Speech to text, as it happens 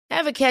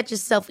Ever catch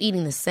yourself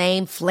eating the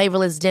same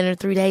flavorless dinner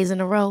 3 days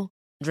in a row?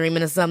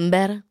 Dreaming of something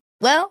better?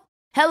 Well,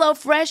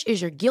 HelloFresh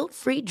is your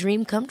guilt-free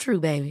dream come true,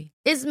 baby.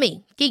 It's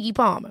me, Keke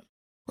Palmer.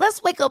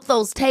 Let's wake up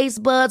those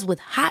taste buds with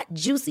hot,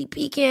 juicy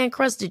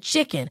pecan-crusted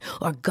chicken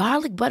or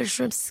garlic butter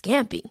shrimp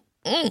scampi.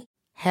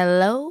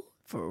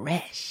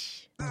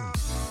 HelloFresh.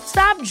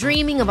 Stop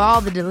dreaming of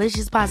all the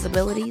delicious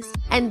possibilities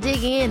and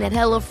dig in at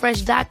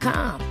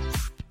HelloFresh.com.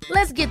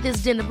 Let's get this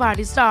dinner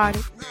party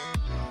started.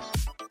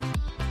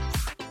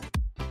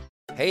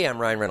 Hey, I'm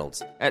Ryan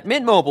Reynolds. At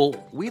Mint Mobile,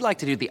 we like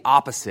to do the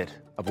opposite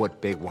of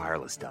what Big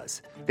Wireless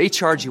does. They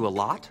charge you a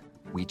lot,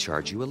 we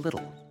charge you a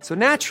little. So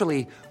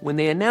naturally, when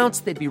they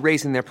announced they'd be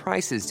raising their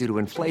prices due to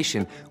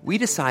inflation, we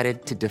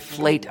decided to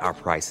deflate our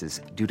prices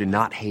due to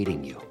not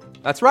hating you.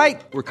 That's right.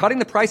 We're cutting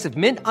the price of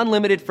Mint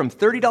Unlimited from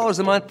 $30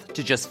 a month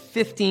to just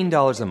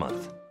 $15 a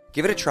month.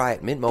 Give it a try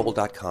at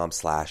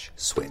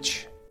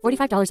mintmobile.com/switch.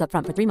 $45 up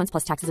front for 3 months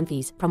plus taxes and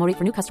fees. Promo rate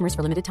for new customers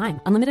for limited time.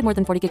 Unlimited more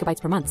than 40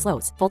 gigabytes per month.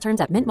 Slows full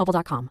terms at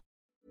mintmobile.com.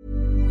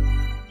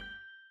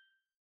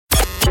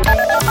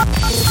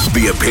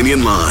 The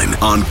Opinion Line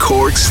on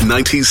Cork's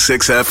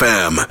 96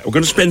 FM. We're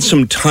going to spend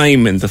some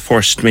time in the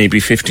first maybe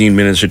 15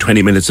 minutes or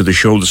 20 minutes of the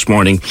show this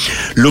morning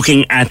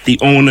looking at the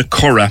Ona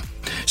Curra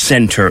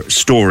Centre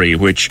story,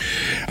 which,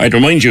 I'd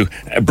remind you,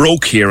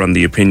 broke here on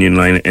the Opinion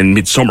Line in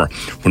midsummer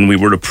when we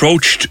were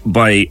approached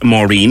by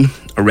Maureen,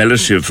 a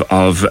relative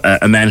of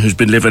a man who's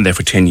been living there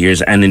for 10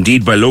 years, and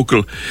indeed by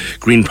local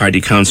Green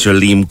Party councillor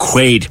Liam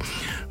Quaid,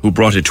 who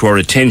brought it to our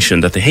attention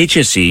that the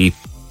HSE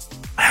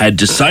had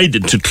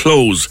decided to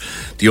close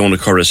the Ona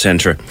Curra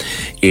Centre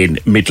in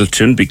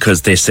Midleton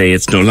because they say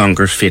it's no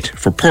longer fit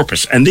for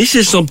purpose. And this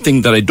is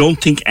something that I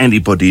don't think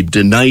anybody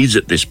denies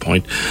at this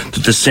point,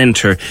 that the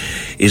centre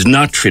is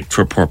not fit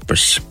for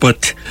purpose.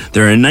 But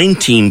there are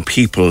 19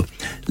 people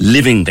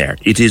living there.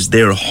 It is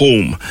their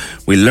home.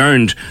 We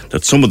learned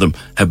that some of them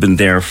have been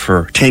there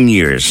for 10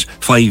 years,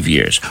 5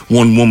 years.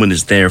 One woman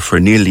is there for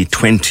nearly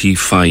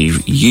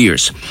 25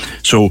 years.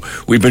 So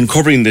we've been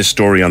covering this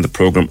story on the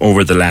programme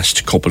over the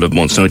last couple of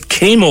months. Now, it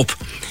came up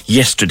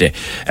yesterday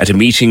at a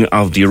meeting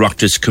of the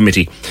Oireachtas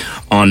Committee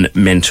on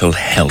Mental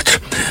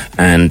Health,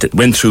 and it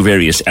went through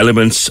various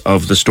elements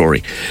of the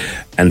story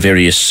and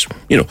various,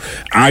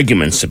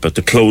 arguments about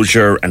the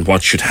closure and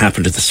what should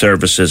happen to the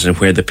services and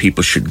where the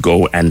people should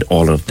go and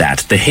all of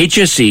that. The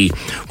HSE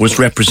was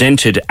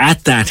represented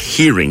at that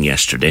hearing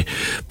yesterday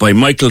by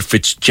Michael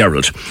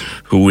Fitzgerald,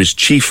 who is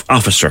Chief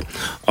Officer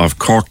of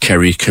Cork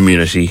Kerry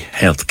Community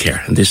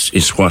Healthcare. And this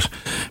is what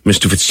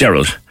Mr.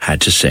 Fitzgerald had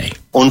to say.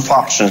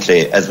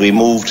 Unfortunately, as we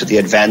move to the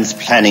advanced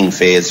planning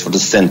phase for the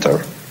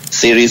centre,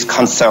 serious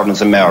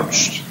concerns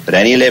emerged that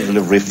any level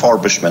of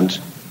refurbishment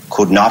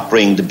could not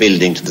bring the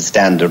building to the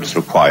standards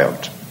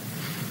required.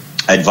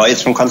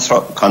 Advice from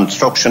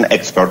construction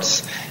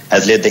experts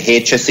has led the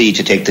HSE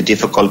to take the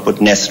difficult but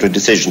necessary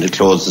decision to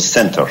close the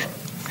centre.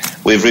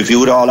 We've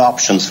reviewed all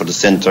options for the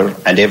centre,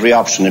 and every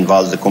option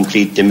involves a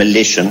complete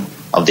demolition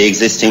of the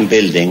existing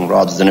building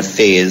rather than a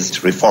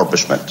phased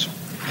refurbishment.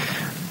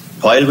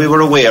 While we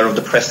were aware of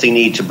the pressing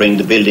need to bring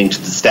the building to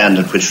the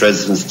standard which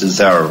residents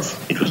deserve,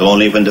 it was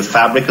only when the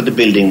fabric of the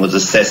building was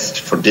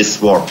assessed for this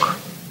work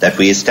that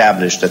we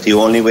established that the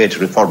only way to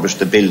refurbish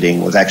the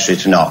building was actually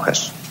to knock it.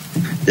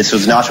 This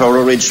was not our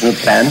original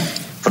plan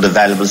for the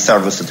valuable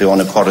service at the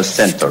Ona Curra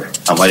Centre,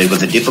 and while it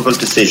was a difficult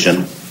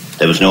decision,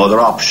 there was no other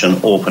option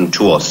open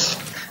to us.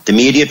 The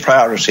immediate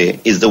priority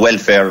is the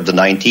welfare of the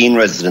 19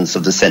 residents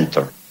of the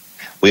centre.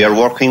 We are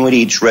working with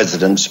each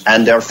resident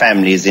and their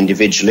families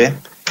individually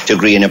to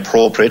agree an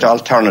appropriate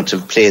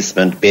alternative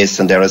placement based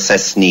on their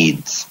assessed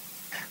needs.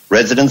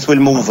 Residents will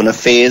move on a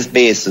phased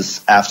basis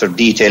after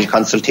detailed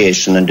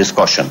consultation and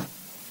discussion.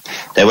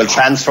 They will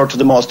transfer to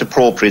the most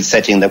appropriate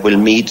setting that will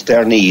meet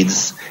their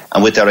needs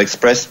and with their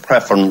expressed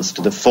preference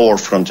to the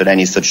forefront in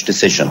any such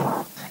decision.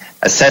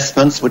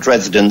 Assessments with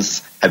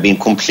residents have been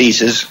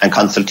completed and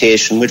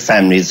consultation with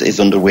families is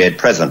underway at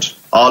present.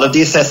 All of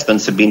the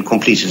assessments have been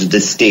completed at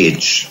this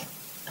stage.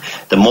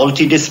 The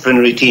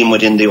multidisciplinary team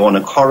within the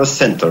Ona Curra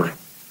Centre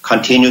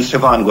continues to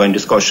have ongoing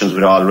discussions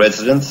with all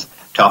residents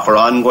to offer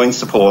ongoing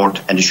support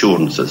and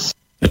assurances.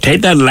 Now, take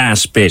that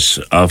last bit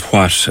of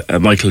what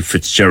Michael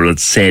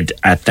Fitzgerald said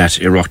at that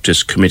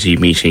Oireachtas Committee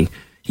meeting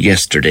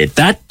yesterday.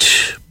 That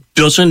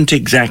doesn't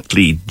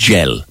exactly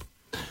gel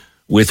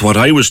with what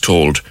I was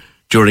told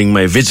during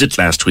my visit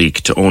last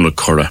week to Ona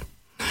Curra,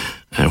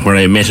 where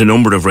I met a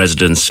number of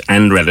residents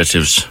and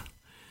relatives.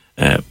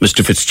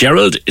 Mr.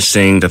 Fitzgerald is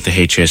saying that the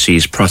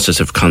HSE's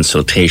process of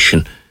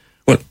consultation,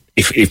 well,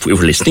 if we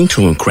were listening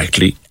to him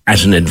correctly,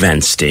 at an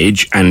advanced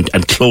stage and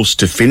close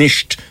to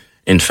finished,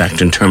 in fact,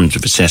 in terms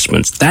of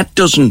assessments. That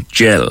doesn't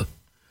gel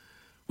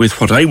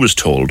with what I was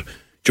told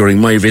during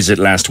my visit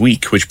last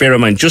week, which, bear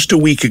in mind, just a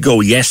week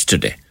ago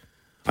yesterday,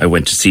 I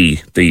went to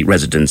see the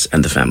residents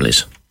and the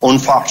families.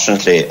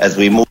 Unfortunately, as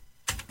we move...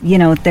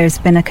 there's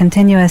been a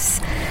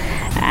continuous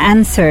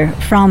answer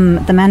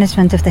from the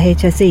management of the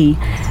HSE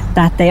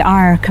that they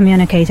are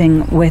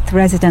communicating with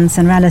residents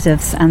and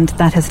relatives, and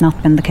that has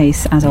not been the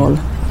case at all.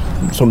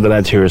 some of the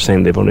lads here are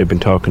saying they've only been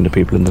talking to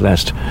people in the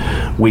last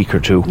week or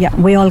two. Yeah,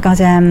 we all got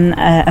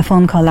a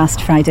phone call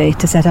last Friday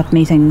to set up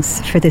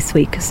meetings for this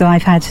week. So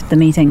I've had the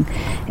meeting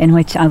in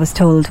which I was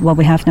told, well,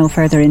 we have no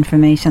further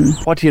information.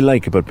 What do you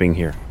like about being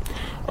here?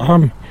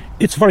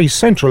 It's very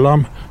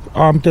central.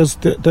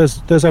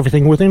 There's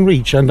everything within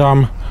reach, and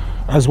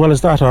as well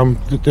as that,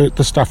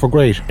 the staff are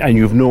great. And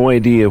you've no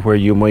idea where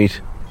you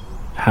might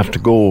have to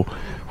go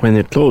when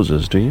it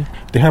closes, do you?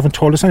 They haven't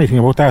told us anything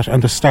about that,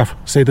 and the staff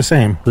say the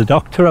same. The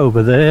doctor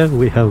over there,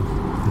 we have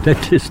the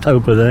dentist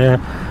over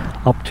there,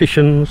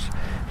 opticians,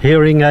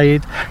 hearing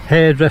aid,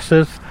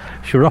 hairdressers,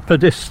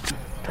 chiropodists.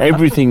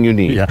 Everything you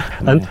need. Yeah,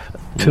 and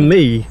to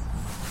me,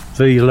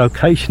 the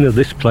location of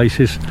this place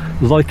is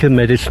like a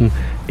medicine.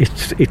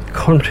 It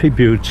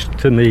contributes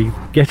to me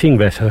getting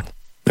better.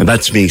 And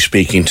that's me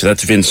speaking to,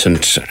 that's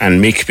Vincent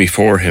and Mick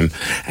before him,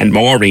 and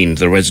Maureen,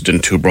 the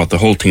resident who brought the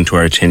whole thing to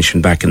our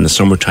attention back in the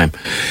summertime.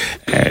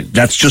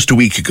 That's just a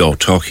week ago,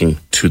 talking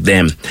to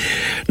them.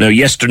 Now,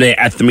 yesterday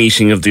at the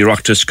meeting of the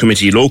Oireachtas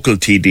Committee, local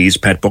TDs,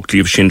 Pat Buckley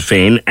of Sinn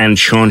Féin and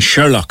Sean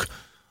Sherlock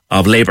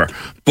of Labour,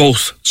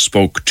 both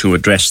spoke to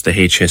address the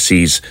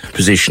HSE's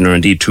position, or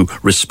indeed to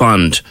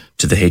respond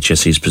to the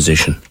HSE's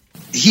position.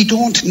 You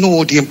don't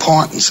know the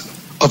importance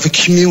of a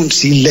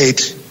community-led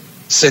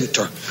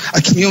centre,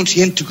 a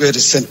community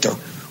integrated centre,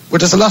 where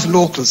there's a lot of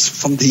locals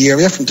from the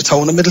area, from the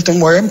town of Middleton,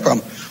 where I'm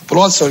from, but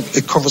also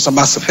it covers a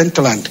massive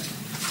hinterland.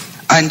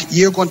 And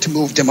you're going to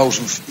move them out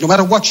of, no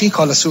matter what you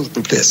call a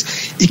suitable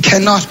place, it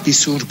cannot be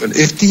suitable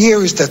if the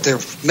areas that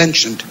they've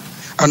mentioned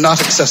are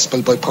not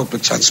accessible by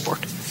public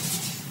transport.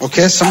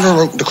 Okay, some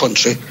are out in the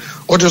country,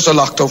 others are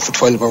locked out for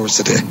 12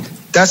 hours a day.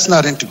 That's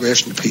not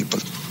integration of people.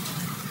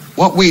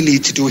 What we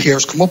need to do here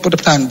is come up with a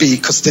plan B,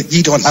 because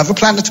you don't have a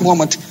plan at the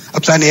moment, a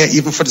plan A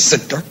even for the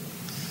centre.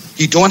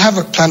 You don't have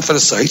a plan for the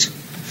site.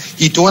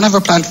 You don't have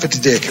a plan for the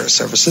daycare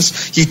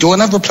services. You don't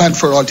have a plan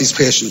for all these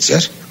patients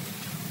yet.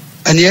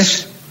 And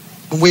yet,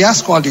 when we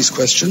ask all these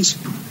questions,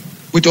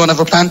 we don't have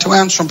a plan to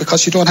answer them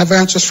because you don't have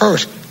answers for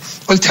it.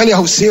 I'll tell you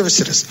how serious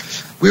it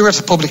is. We were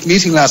at a public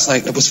meeting last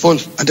night and it was full,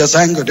 and there's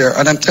anger there,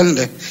 and I'm telling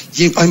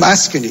you, I'm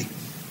asking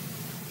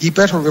you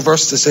better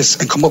reverse this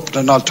and come up with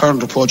an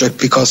alternative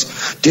project,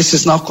 because this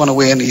is not going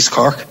away in East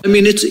Cork. I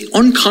mean, it's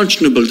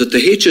unconscionable that the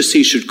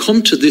HSE should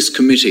come to this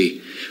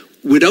committee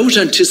without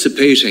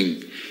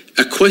anticipating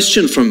a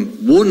question from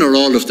one or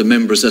all of the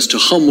members as to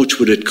how much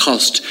would it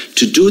cost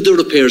to do the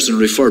repairs and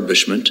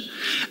refurbishment,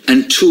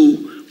 and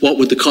two, what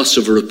would the cost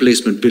of a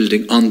replacement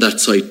building on that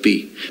site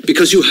be?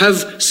 Because you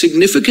have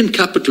significant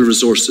capital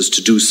resources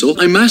to do so.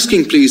 I'm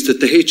asking, please, that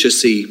the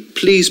HSE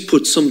please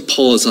put some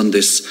pause on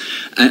this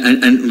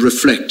and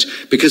reflect.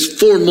 Because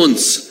 4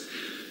 months,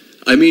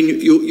 I mean,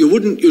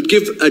 you'd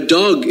give a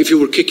dog, if you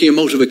were kicking him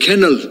out of a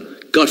kennel,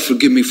 God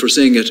forgive me for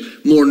saying it,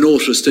 more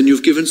notice than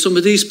you've given some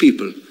of these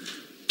people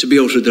to be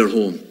out of their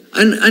home.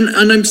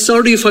 And I'm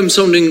sorry if I'm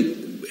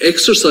sounding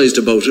exercised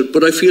about it,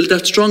 but I feel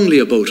that strongly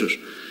about it.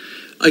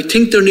 I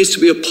think there needs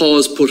to be a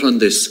pause put on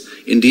this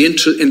in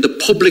the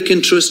public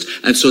interest,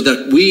 and so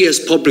that we as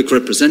public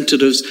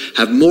representatives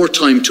have more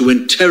time to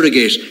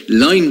interrogate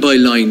line by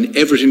line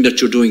everything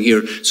that you're doing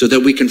here, so that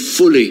we can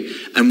fully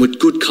and with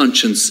good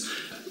conscience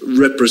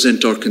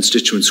represent our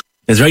constituents.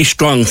 There's a very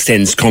strong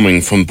sense coming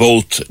from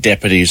both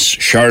deputies,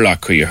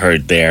 Sherlock, who you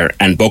heard there,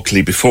 and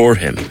Buckley before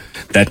him,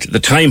 that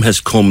the time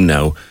has come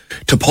now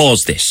to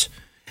pause this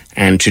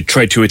and to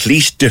try to at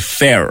least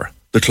defer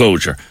the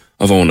closure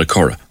of Ona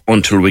Curra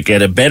until we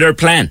get a better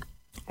plan,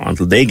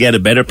 until they get a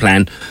better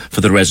plan for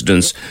the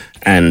residents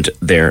and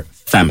their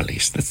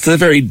families. That's a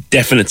very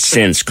definite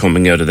sense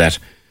coming out of that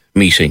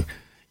meeting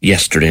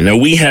yesterday. Now,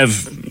 we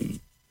have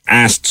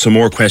asked some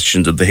more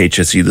questions of the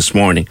HSE this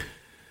morning,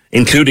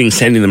 including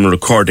sending them a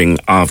recording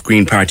of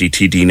Green Party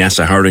TD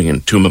Neasa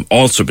Hourigan, to whom I've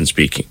also been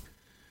speaking.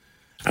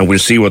 And we'll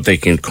see what they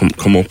can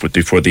come up with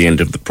before the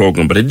end of the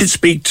programme. But I did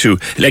speak to,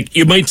 like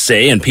you might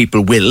say, and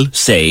people will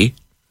say,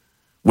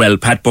 well,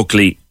 Pat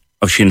Buckley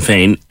of Sinn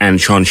Féin and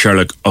Sean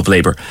Sherlock of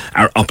Labour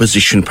are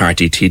opposition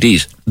party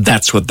TDs.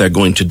 That's what they're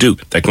going to do.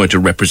 They're going to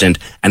represent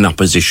an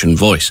opposition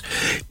voice.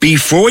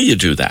 Before you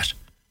do that,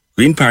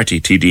 Green Party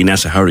TD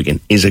Neasa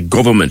Hourigan is a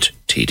government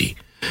TD.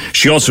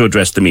 She also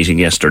addressed the meeting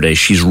yesterday.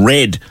 She's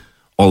read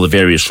all the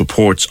various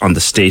reports on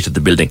the state of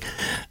the building,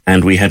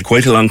 and we had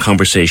quite a long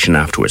conversation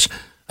afterwards.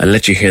 I'll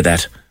let you hear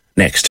that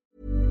next.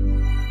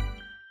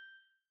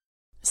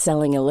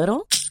 Selling a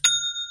little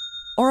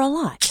or a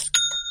lot?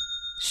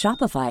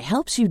 Shopify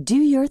helps you do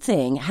your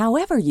thing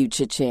however you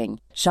cha-ching.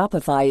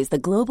 Shopify is the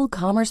global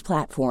commerce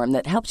platform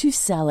that helps you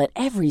sell at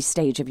every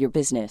stage of your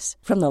business.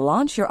 From the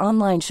launch your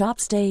online shop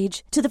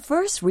stage to the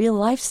first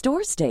real-life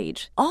store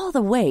stage, all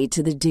the way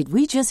to the did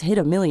we just hit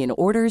a million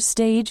orders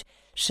stage.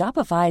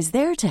 Shopify is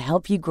there to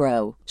help you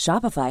grow.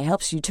 Shopify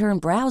helps you turn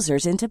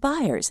browsers into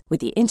buyers with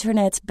the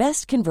internet's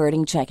best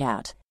converting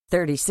checkout.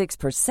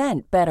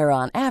 36% better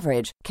on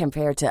average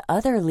compared to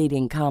other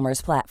leading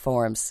commerce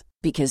platforms.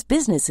 Because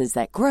businesses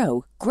that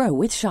grow, grow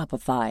with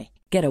Shopify.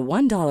 Get a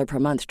 $1 per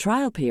month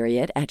trial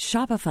period at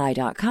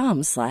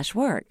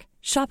shopify.com/work.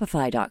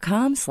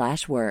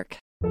 Shopify.com/work.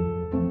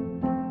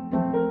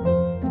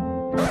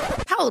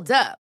 Hold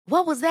up.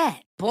 What was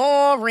that?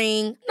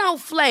 Boring. No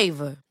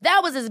flavor.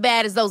 That was as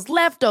bad as those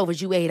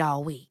leftovers you ate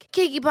all week.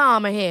 Keke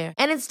Palmer here,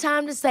 and it's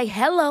time to say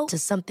hello to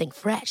something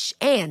fresh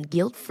and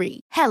guilt-free.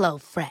 Hello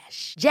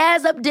Fresh.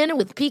 Jazz up dinner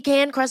with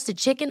pecan-crusted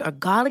chicken or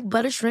garlic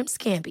butter shrimp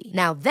scampi.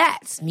 Now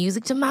that's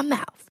music to my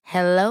mouth.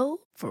 Hello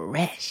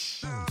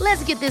Fresh.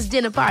 Let's get this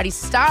dinner party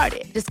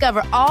started.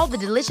 Discover all the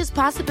delicious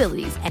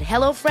possibilities at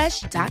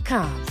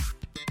HelloFresh.com.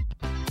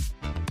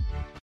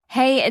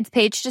 Hey, it's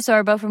Paige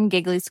DeSorbo from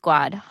Giggly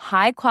Squad.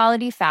 High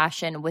quality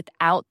fashion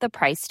without the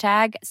price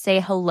tag. Say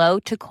hello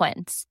to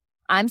Quince.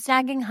 I'm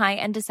snagging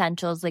high-end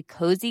essentials like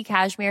cozy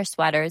cashmere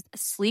sweaters,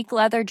 sleek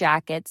leather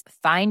jackets,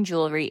 fine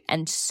jewelry,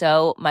 and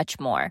so much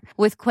more.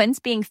 With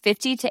Quince being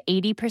 50 to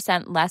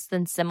 80% less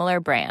than similar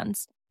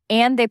brands.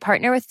 And they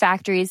partner with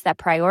factories that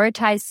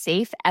prioritize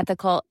safe,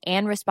 ethical,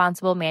 and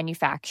responsible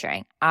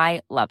manufacturing.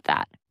 I love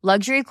that.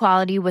 Luxury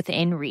quality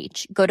within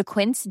reach. Go to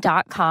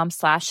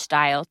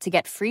quince.com/style to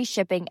get free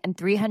shipping and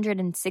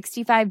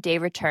 365-day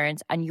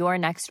returns on your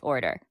next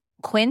order.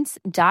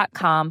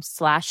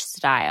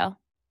 Quince.com/style.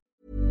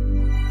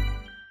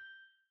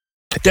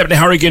 Deputy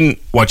Horrigan,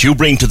 what you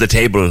bring to the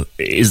table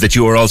is that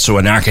you are also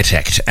an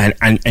architect,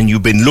 and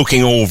you've been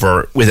looking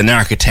over, with an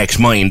architect's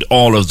mind,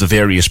 all of the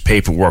various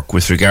paperwork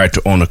with regard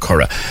to Ona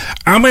Curragh.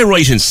 Am I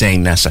right in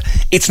saying, Nessa,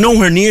 it's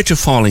nowhere near to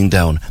falling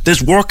down?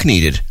 There's work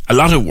needed, a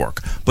lot of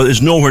work, but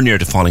it's nowhere near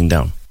to falling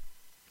down.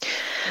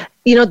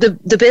 You know,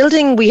 the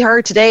building we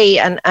heard today,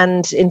 and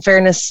in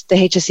fairness, the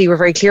HSE were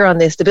very clear on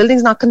this, the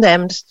building's not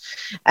condemned.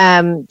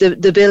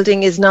 The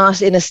building is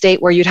not in a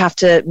state where you'd have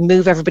to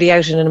move everybody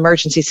out in an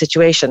emergency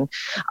situation.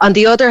 On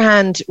the other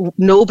hand,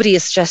 nobody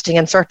is suggesting,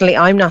 and certainly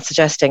I'm not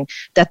suggesting,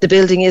 that the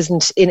building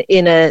isn't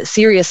in a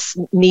serious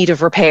need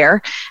of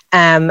repair,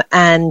 and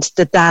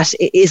that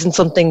isn't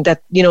something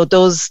that, you know,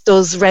 those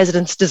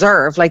residents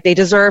deserve. Like, they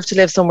deserve to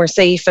live somewhere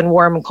safe and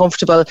warm and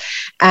comfortable.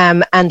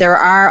 And there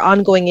are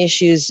ongoing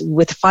issues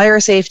with fire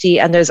safety,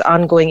 and there's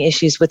ongoing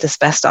issues with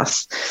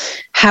asbestos.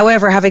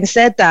 However, having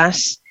said that,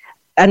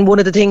 and one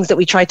of the things that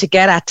we tried to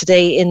get at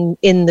today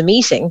in the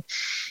meeting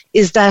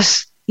is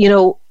that, you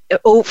know,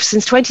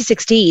 since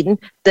 2016,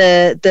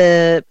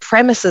 the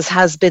premises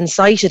has been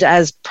cited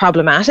as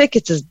problematic.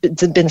 It's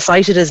been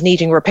cited as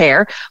needing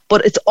repair,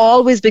 but it's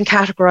always been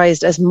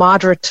categorised as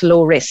moderate to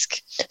low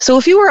risk. So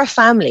if you were a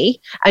family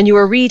and you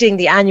were reading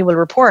the annual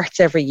reports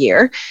every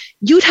year,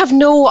 you'd have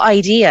no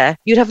idea,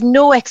 you'd have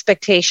no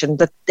expectation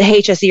that the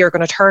HSE are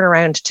going to turn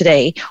around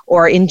today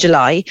or in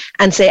July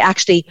and say,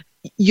 actually,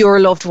 your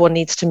loved one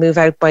needs to move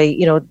out by,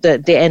 you know,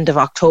 the end of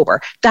October.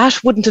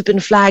 That wouldn't have been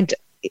flagged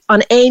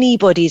on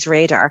anybody's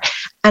radar.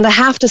 And I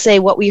have to say,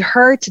 what we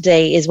heard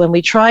today is when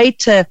we tried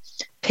to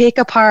pick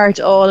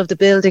apart all of the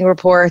building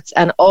reports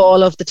and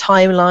all of the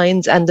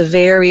timelines and the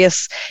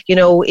various, you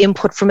know,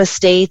 input from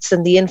estates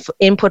and the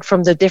input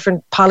from the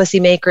different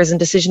policymakers and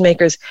decision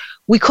makers,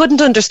 we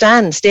couldn't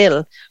understand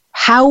still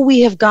how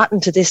we have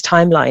gotten to this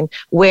timeline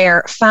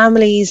where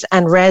families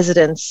and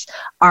residents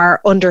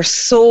are under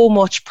so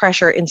much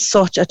pressure in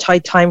such a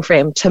tight time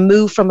frame to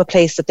move from a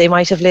place that they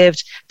might have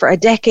lived for a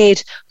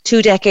decade,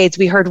 2 decades.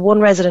 We heard one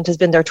resident has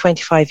been there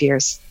 25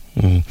 years.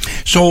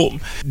 So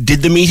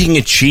did the meeting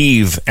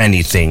achieve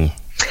anything?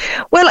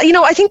 Well, you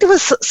know, I think there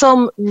was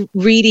some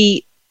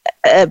really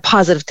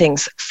positive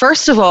things.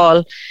 First of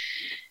all,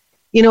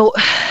 you know,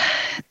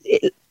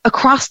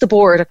 across the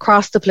board,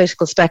 across the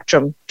political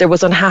spectrum, there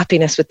was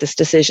unhappiness with this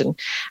decision.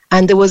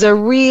 And there was a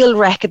real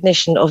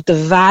recognition of the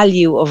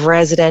value of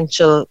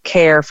residential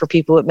care for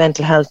people with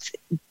mental health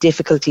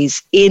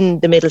difficulties in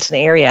the Midleton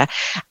area,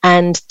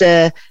 and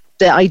the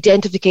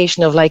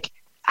identification of, like,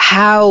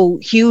 how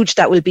huge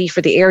that will be for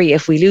the area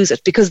if we lose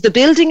it. Because the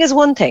building is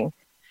one thing.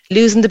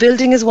 Losing the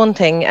building is one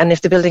thing, and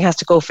if the building has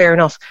to go, fair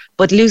enough.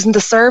 But losing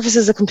the service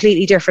is a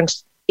completely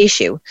different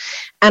issue.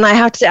 And I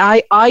have to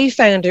say, I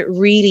found it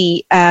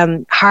really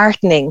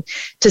heartening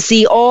to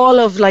see all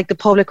of, like, the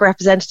public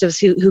representatives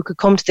who could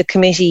come to the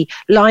committee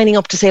lining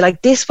up to say,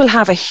 like, this will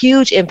have a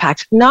huge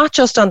impact, not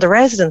just on the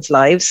residents'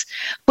 lives,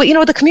 but, you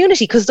know, the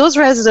community, because those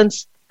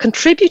residents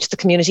contribute to the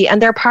community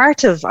and they're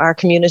part of our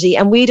community,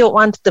 and we don't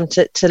want them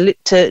to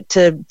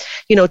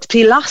you know, to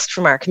be lost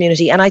from our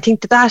community. And I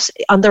think that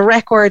on the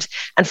record,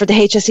 and for the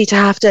HSE to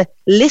have to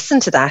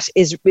listen to that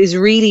is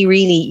really,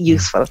 really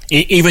useful.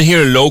 Even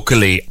here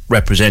locally,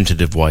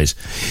 representative wise,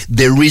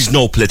 there is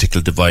no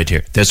political divide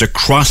here. There's a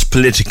cross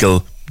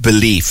political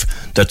belief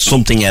that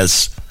something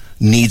else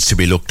needs to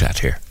be looked at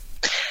here.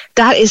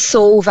 That is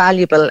so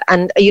valuable.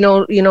 And you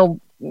know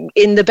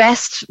in the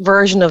best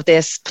version of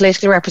this,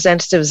 political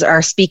representatives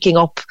are speaking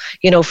up,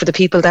 you know, for the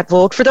people that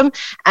vote for them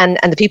and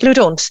the people who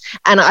don't.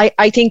 And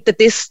I think that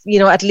this, you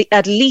know, at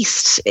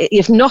least,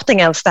 if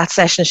nothing else, that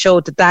session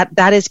showed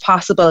that is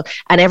possible,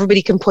 and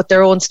everybody can put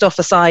their own stuff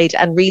aside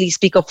and really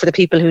speak up for the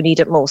people who need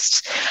it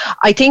most.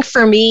 I think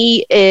for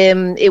me,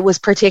 it was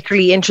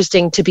particularly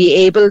interesting to be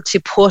able to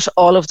put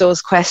all of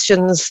those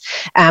questions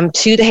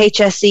to the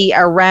HSE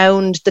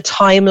around the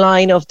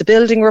timeline of the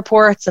building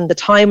reports and the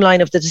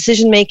timeline of the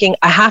decision making.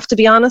 I have to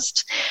be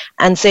honest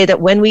and say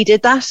that when we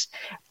did that,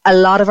 a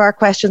lot of our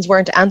questions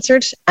weren't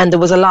answered, and there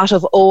was a lot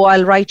of,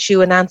 I'll write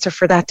you an answer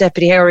for that,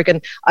 Deputy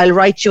Harrigan. I'll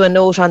write you a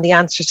note on the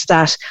answer to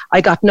that.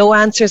 I got no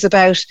answers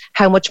about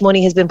how much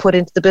money has been put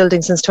into the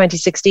building since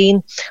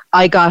 2016.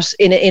 I got,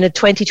 in a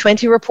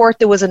 2020 report,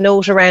 there was a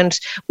note around,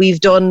 we've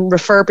done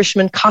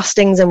refurbishment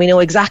costings and we know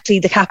exactly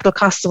the capital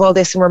costs of all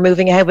this and we're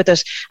moving ahead with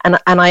it. And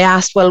I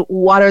asked, well,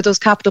 what are those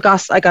capital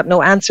costs? I got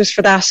no answers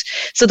for that.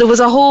 So there was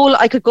a whole,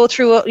 I could go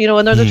through,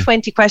 another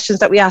 20 questions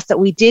that we asked that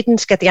we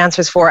didn't get the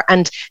answers for,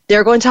 and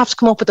they're going to have to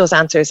come up with those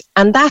answers,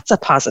 and that's a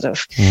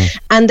positive.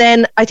 And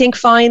then I think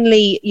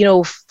finally,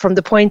 from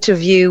the point of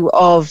view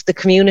of the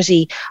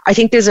community, I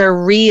think there's a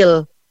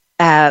real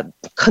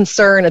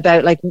concern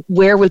about, like,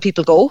 where will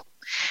people go?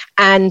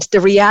 And the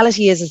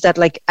reality is that,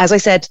 like, as I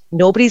said,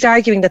 nobody's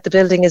arguing that the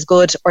building is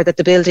good or that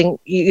the building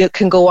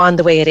can go on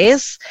the way it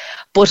is.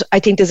 But I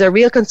think there's a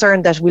real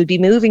concern that we'll be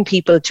moving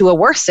people to a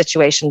worse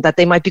situation, that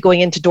they might be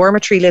going into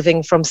dormitory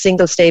living from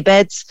single stay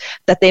beds,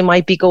 that they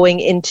might be going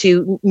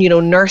into,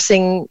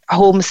 nursing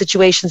home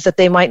situations that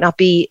they might not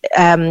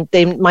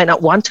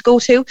want to go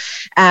to.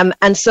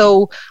 And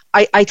so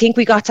I think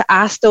we got to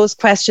ask those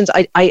questions.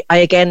 I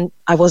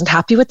wasn't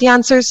happy with the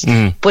answers,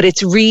 but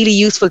it's really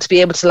useful to be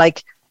able to,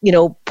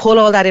 pull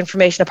all that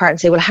information apart and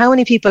say, well, how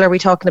many people are we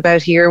talking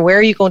about here? Where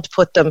are you going to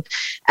put them?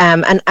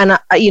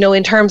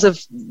 In terms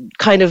of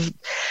kind of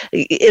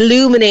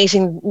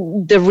illuminating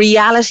the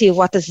reality of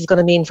what this is going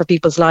to mean for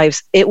people's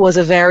lives, it was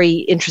a very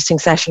interesting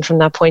session from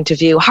that point of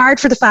view. Hard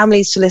for the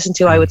families to listen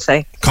to, I would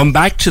say. Come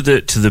back to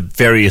the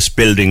various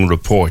building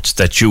reports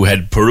that you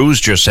had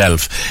perused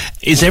yourself.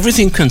 Is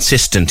everything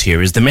consistent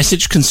here? Is the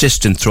message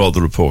consistent through all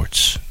the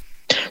reports?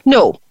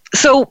 No.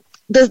 So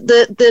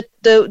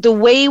the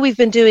way we've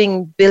been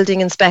doing building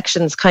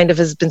inspections kind of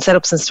has been set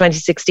up since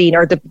 2016,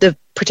 or the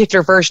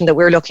particular version that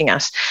we're looking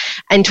at.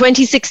 In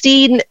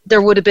 2016,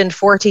 there would have been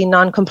 14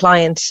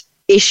 non-compliant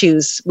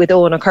issues with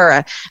Owen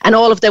O'Curra, and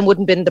all of them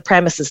wouldn't have been the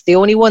premises. The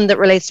only one that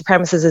relates to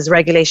premises is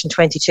Regulation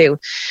 22.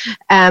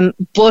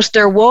 But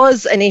there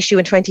was an issue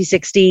in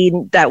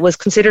 2016 that was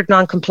considered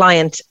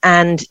non-compliant,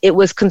 and it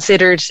was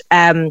considered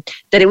that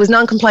it was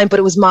non-compliant, but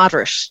it was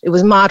moderate. It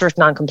was moderate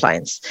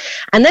non-compliance.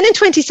 And then in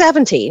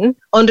 2017,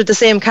 under the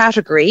same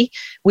category,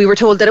 we were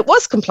told that it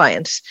was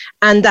compliant,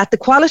 and that the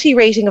quality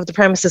rating of the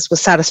premises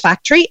was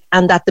satisfactory,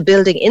 and that the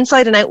building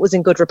inside and out was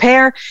in good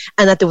repair,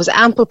 and that there was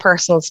ample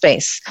personal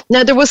space.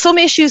 Now, there was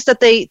some issues that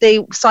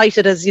they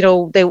cited as,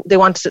 they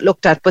wanted it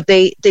looked at, but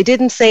they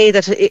didn't say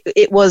that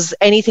it was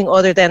anything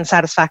other than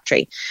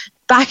satisfactory.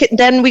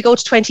 Then we go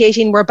to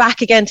 2018, we're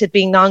back again to it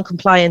being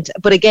non-compliant,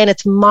 but again,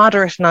 it's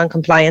moderate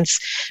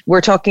non-compliance.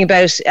 We're talking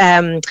about,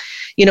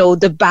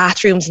 the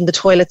bathrooms and the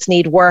toilets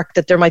need work,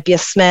 that there might be a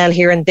smell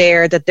here and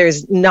there, that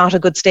there's not a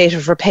good state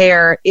of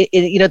repair.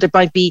 There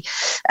might be,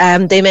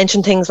 they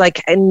mentioned things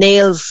like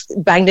nails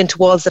banged into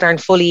walls that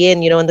aren't fully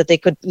in, and that they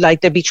could,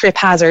 there'd be trip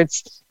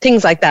hazards,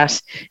 things like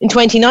that. In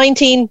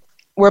 2019,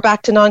 we're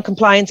back to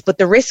non-compliance, but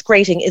the risk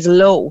rating is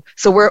low.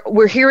 So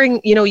we're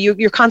hearing,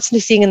 you're constantly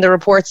seeing in the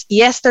reports,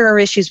 yes, there are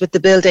issues with the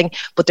building,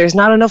 but there's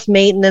not enough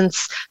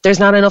maintenance. There's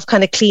not enough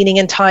kind of cleaning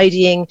and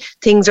tidying.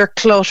 Things are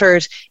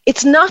cluttered.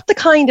 It's not the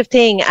kind of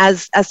thing,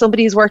 as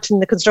somebody who's worked in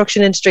the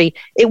construction industry,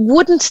 it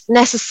wouldn't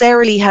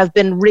necessarily have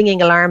been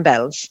ringing alarm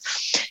bells.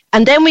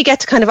 And then we get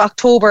to kind of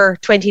October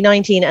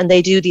 2019, and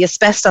they do the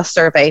asbestos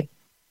survey.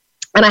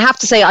 And I have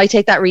to say, I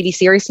take that really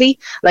seriously.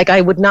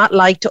 I would not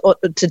like to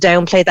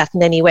downplay that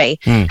in any way.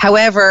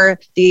 However,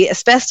 the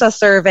asbestos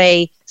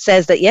survey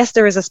says that, yes,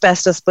 there is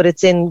asbestos, but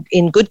it's in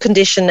good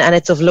condition and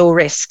it's of low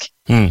risk.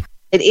 It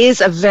is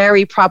a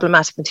very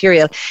problematic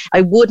material. I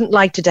wouldn't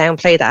like to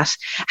downplay that.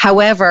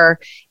 However,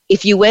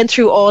 if you went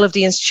through all of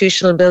the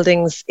institutional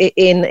buildings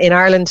in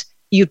Ireland,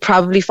 you'd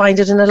probably find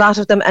it in a lot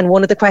of them. And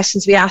one of the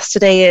questions we asked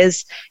today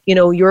is, the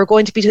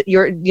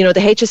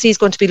HSE is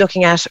going to be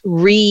looking at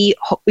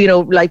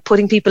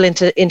putting people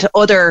into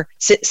other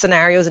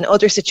scenarios and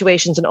other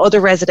situations and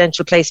other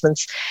residential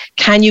placements.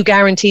 Can you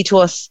guarantee to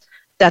us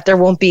that there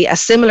won't be a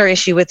similar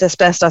issue with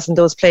asbestos in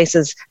those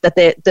places,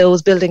 that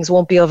those buildings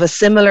won't be of a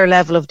similar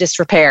level of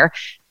disrepair?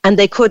 And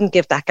they couldn't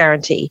give that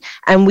guarantee.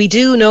 And we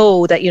do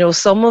know that,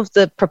 some of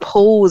the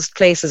proposed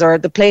places, or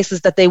the places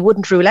that they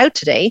wouldn't rule out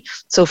today.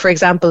 So, for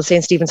example,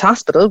 St. Stephen's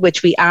Hospital,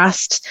 which we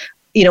asked,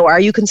 are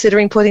you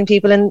considering putting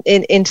people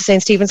into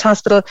St. Stephen's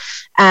Hospital?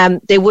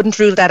 They wouldn't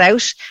rule that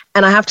out.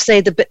 And I have to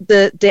say,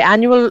 the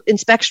annual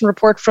inspection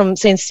report from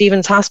St.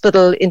 Stephen's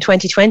Hospital in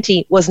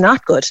 2020 was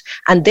not good.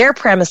 And their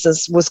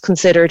premises was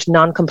considered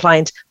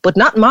non-compliant, but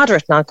not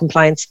moderate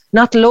non-compliance,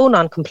 not low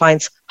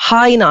non-compliance,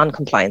 high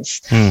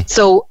non-compliance.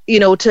 So,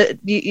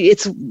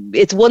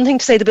 it's one thing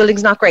to say the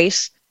building's not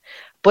great,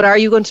 but are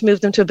you going to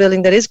move them to a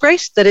building that is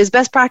great, that is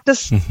best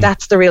practice?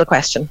 That's the real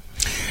question.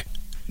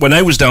 When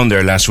I was down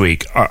there last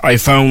week, I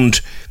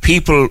found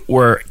people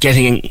were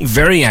getting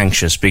very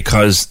anxious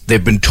because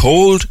they've been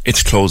told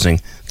it's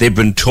closing. They've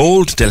been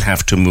told they'll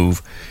have to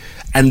move,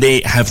 and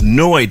they have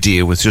no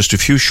idea, with just a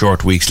few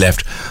short weeks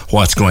left,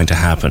 what's going to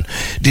happen.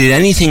 Did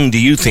anything, do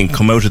you think,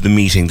 come out of the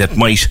meeting that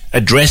might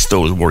address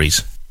those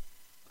worries?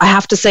 I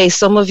have to say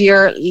some of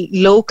your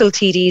local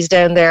TDs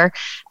down there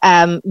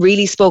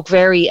really spoke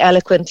very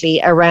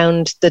eloquently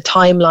around the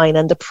timeline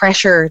and the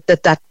pressure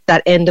that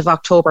end of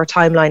October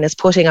timeline is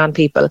putting on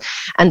people,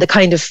 and the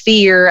kind of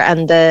fear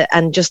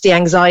and just the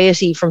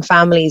anxiety from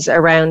families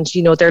around,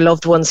 you know, their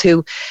loved ones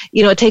who,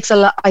 you know, it takes a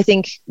lot. I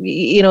think,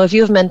 you know, if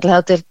you have mental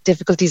health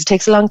difficulties, it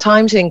takes a long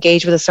time to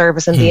engage with a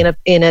service and be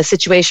in a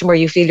situation where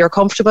you feel you're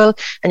comfortable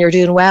and you're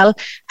doing well.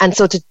 And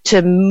so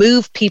to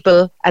move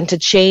people and to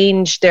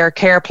change their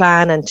care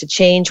plan and to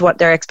change what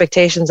their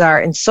expectations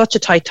are in such a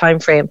tight time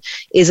frame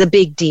is a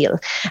big deal.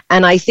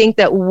 And I think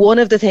that one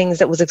of the things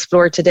that was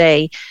explored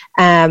today,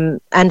 and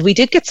we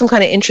did get some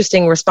kind of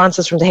interesting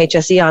responses from the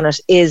HSE on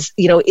it, is,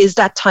 you know, is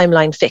that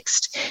timeline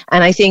fixed?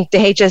 And I think the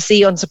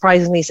HSE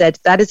unsurprisingly said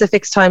that is a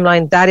fixed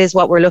timeline. That is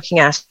what we're looking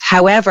at.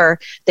 However,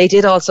 they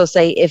did also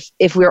say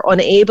if we're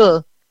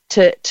unable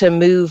to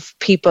move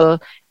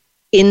people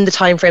in the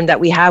time frame that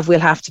we have, we'll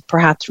have to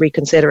perhaps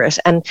reconsider it.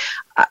 And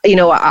you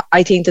know,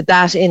 I think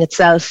that in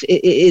itself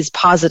is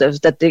positive,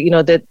 that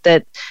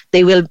that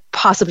they will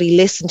possibly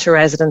listen to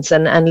residents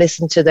and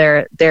listen to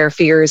their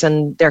fears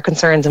and their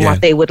concerns and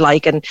what they would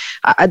like, and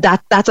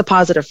that's a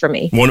positive for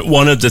me.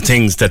 One of the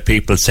things that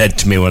people said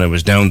to me when I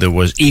was down there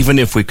was, even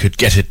if we could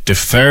get it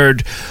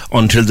deferred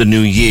until the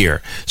new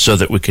year so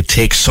that we could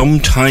take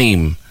some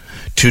time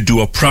to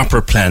do a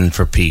proper plan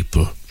for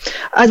people.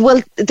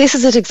 Well, this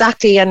is it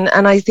exactly, and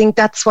I think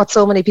that's what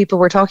so many people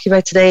were talking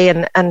about today,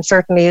 and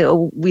certainly,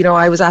 you know,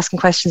 I was asking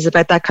questions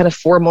about that kind of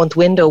 4-month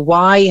window.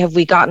 Why have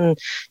we gotten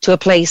to a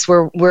place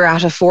where we're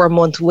at a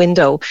 4-month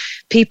window?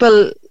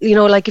 People, you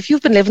know, like if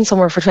you've been living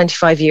somewhere for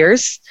 25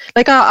 years,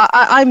 like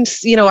I'm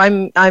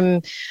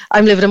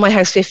living in my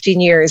house 15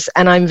 years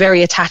and I'm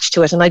very attached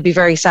to it, and I'd be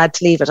very sad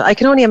to leave it. I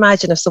can only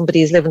imagine if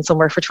somebody is living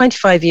somewhere for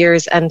 25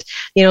 years and,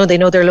 you know, they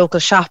know their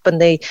local shop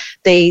and they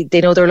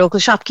know their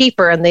local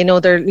shopkeeper and they know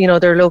their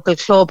local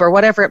club or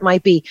whatever it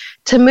might be.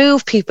 To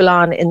move people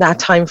on in that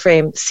time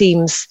frame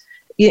seems,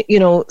 you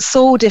know,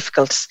 so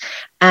difficult.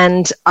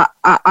 And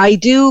I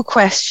do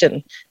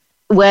question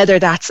whether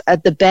that's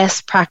the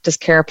best practice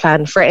care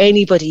plan for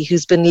anybody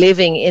who's been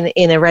living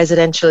in a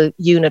residential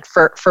unit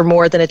for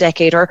more than a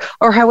decade or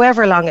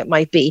however long it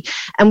might be.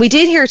 And we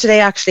did hear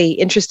today, actually,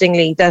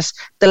 interestingly, that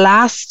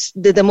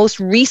the most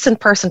recent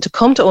person to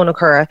come to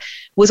Onacurra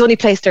was only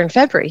placed there in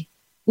February.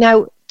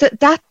 Now,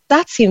 that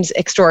seems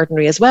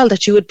extraordinary as well,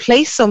 that you would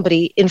place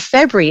somebody in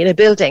February in a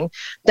building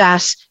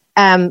that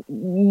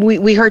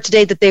we heard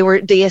today that they were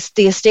the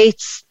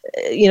estates,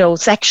 you know,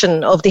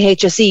 section of the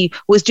HSE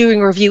was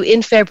doing a review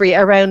in February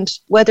around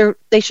whether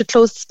they should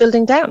close this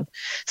building down.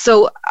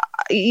 So,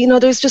 you know,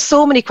 there's just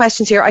so many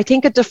questions here. I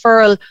think a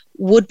deferral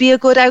would be a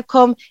good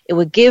outcome. It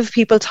would give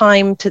people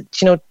time to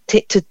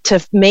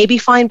maybe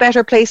find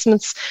better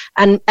placements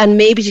and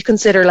maybe to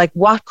consider, like,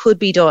 what could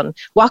be done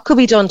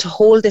to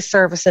hold this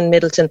service in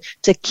Midleton,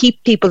 to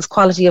keep people's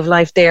quality of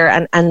life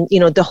there and you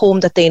know, the home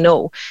that they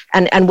know,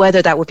 and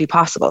whether that would be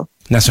possible.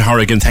 Neasa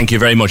Hourigan, thank you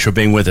very much for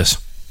being with us.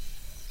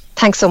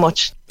 Thanks so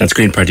much. That's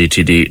Green Party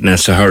TD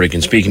Neasa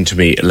Hourigan speaking to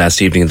me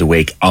last evening in the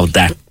wake of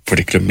that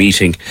particular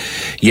meeting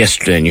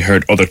yesterday, and you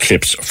heard other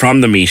clips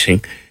from the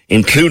meeting,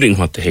 including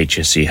what the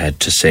HSE had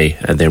to say.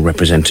 They're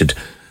represented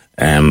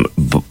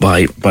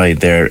by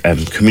their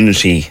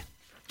community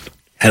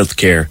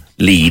healthcare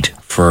lead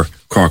for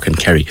Cork and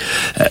Kerry,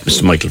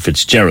 Mr. Michael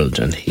Fitzgerald,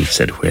 and he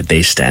said where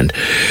they stand.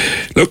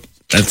 Look,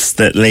 that's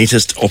the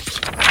latest up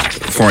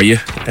for you.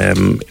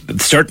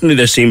 Certainly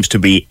there seems to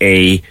be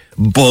a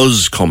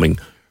buzz coming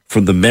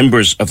from the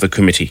members of the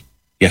committee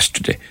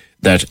yesterday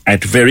that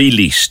at very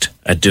least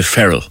a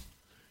deferral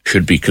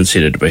should be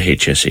considered by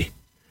HSE.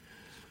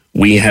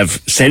 We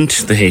have sent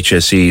the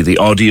HSE the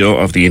audio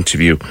of the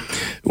interview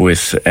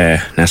with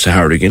Neasa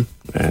Hourigan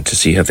to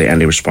see have they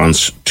any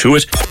response to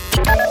it.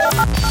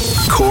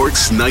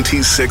 Cork's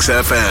 96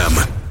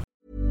 FM.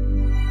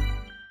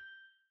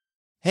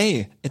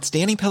 Hey, it's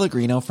Danny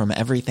Pellegrino from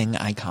Everything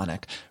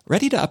Iconic.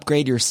 Ready to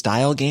upgrade your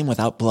style game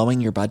without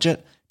blowing your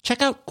budget?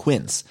 Check out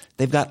Quince.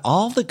 They've got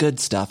all the good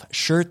stuff,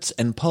 shirts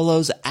and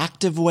polos,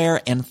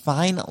 activewear, and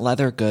fine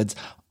leather goods,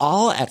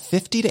 all at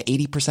 50 to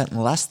 80%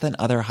 less than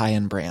other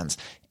high-end brands.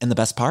 And the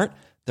best part?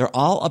 They're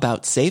all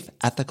about safe,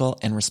 ethical,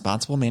 and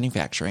responsible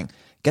manufacturing.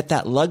 Get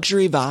that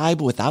luxury vibe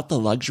without the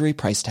luxury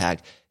price tag.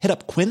 Hit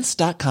up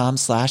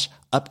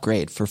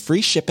quince.com/upgrade for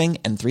free shipping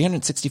and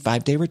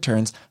 365-day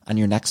returns on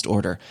your next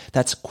order.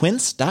 That's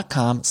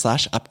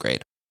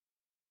quince.com/upgrade.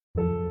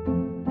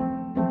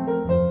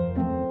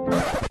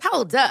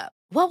 Hold up.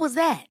 What was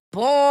that?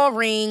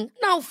 Boring.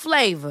 No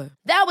flavor.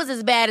 That was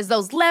as bad as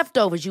those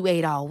leftovers you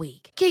ate all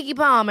week. Keke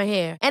Palmer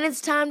here, and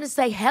it's time to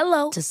say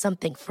hello to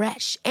something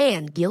fresh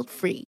and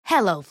guilt-free.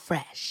 Hello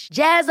Fresh.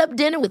 Jazz up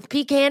dinner with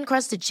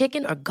pecan-crusted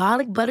chicken or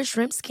garlic butter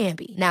shrimp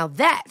scampi. Now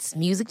that's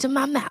music to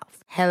my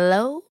mouth.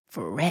 Hello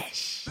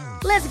Fresh.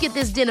 Let's get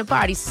this dinner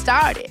party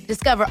started.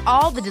 Discover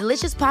all the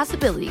delicious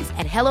possibilities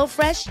at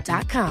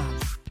HelloFresh.com.